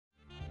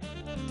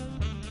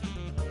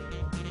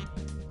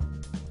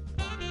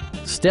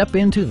Step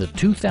into the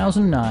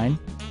 2009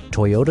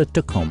 Toyota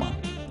Tacoma.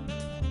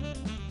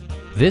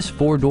 This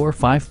four-door,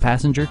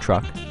 five-passenger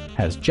truck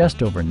has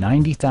just over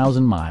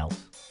 90,000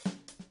 miles.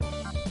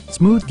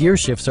 Smooth gear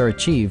shifts are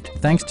achieved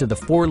thanks to the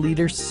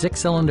 4-liter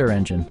six-cylinder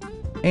engine.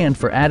 And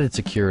for added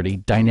security,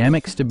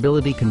 dynamic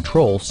stability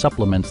control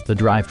supplements the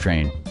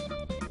drivetrain.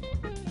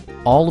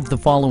 All of the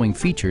following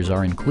features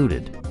are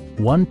included: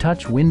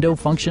 one-touch window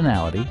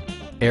functionality,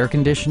 air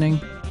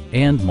conditioning,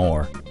 and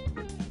more.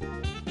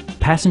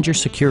 Passenger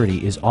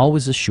security is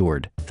always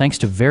assured thanks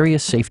to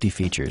various safety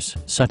features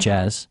such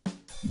as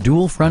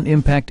dual front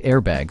impact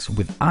airbags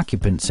with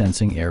occupant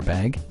sensing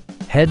airbag,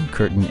 head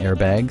curtain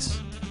airbags,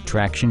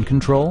 traction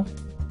control,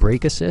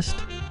 brake assist,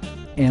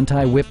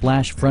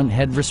 anti-whiplash front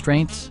head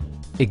restraints,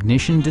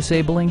 ignition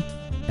disabling,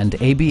 and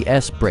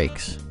ABS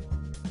brakes.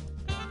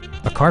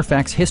 A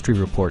Carfax history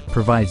report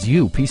provides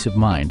you peace of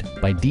mind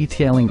by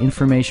detailing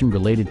information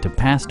related to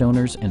past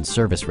owners and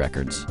service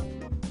records.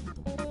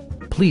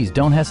 Please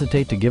don't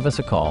hesitate to give us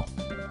a call.